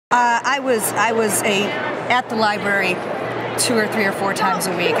I was at the library 2 or 3 or 4 times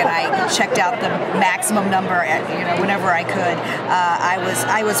a week, and I checked out the maximum number whenever I could.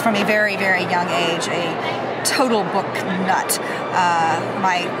 I was from a very young age a total book nut.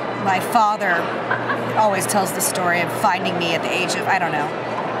 My father always tells the story of finding me at the age of, I don't know,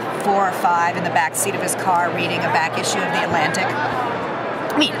 4 or 5 in the back seat of his car reading a back issue of The Atlantic.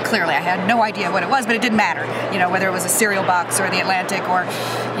 I mean, clearly I had no idea what it was, but it didn't matter, whether it was a cereal box or The Atlantic or,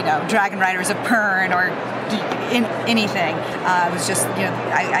 Dragon Riders of Pern or anything. It was just,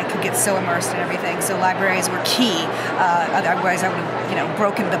 I could get so immersed in everything. So libraries were key. Otherwise I would have,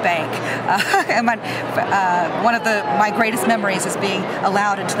 broken the bank. And one of my greatest memories is being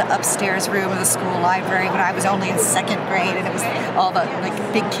allowed into the upstairs room of the school library when I was only in 2nd grade, and it was all the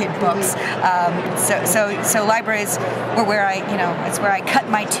big kid books. So libraries were where it's where I cut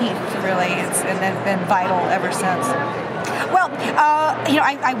my teeth, really, and they've been vital ever since. Well,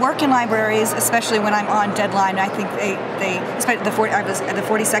 I work in libraries, especially when I'm on deadline. I think I was at the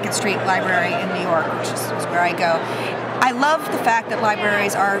 42nd Street Library in New York, which is where I go. I love the fact that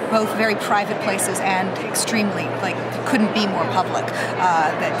libraries are both very private places and extremely, couldn't be more public.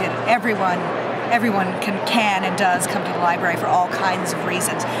 That everyone can and does come to the library for all kinds of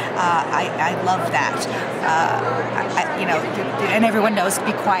reasons. I love that. And everyone knows to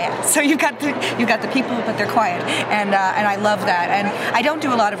be quiet. So you've got the people, but they're quiet, and I love that. And I don't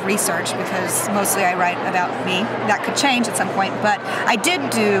do a lot of research because mostly I write about me. That could change at some point, but I did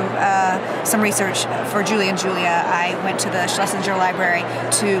do some research for Julie and Julia. I went to the Schlesinger Library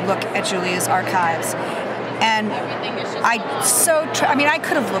to look at Julia's archives. And I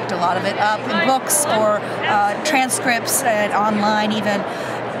could have looked a lot of it up in books or transcripts and online even,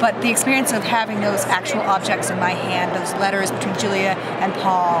 but the experience of having those actual objects in my hand, those letters between Julia and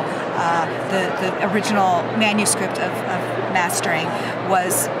Paul, the original manuscript of mastering,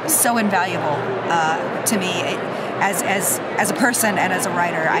 was so invaluable to me. As a person and as a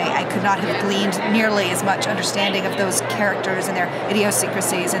writer, I could not have gleaned nearly as much understanding of those characters and their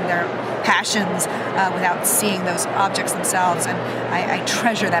idiosyncrasies and their passions without seeing those objects themselves. And I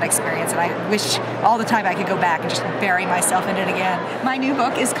treasure that experience, and I wish all the time I could go back and just bury myself in it again. My new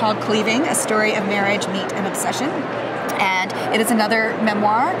book is called Cleaving, A Story of Marriage, Meat, and Obsession. And it is another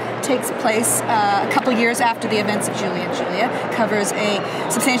memoir. Takes place a couple years after the events of Julie and Julia. Covers a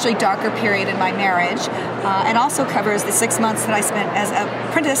substantially darker period in my marriage, and also covers the 6 months that I spent as an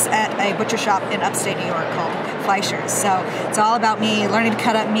apprentice at a butcher shop in upstate New York called Fleischer's. So it's all about me learning to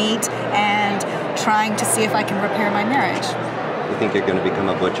cut up meat and trying to see if I can repair my marriage. You think you're going to become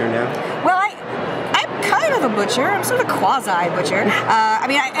a butcher now? Well, I'm kind of a butcher. I'm sort of a quasi-butcher.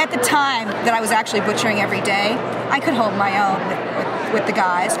 At the time that I was actually butchering every day, I could hold my own with the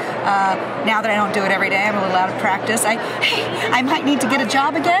guys. Now that I don't do it every day, I'm a little out of practice. I might need to get a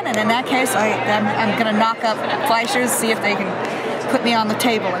job again, and in that case, I'm going to knock up Fleischer's, see if they can put me on the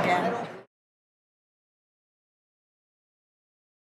table again.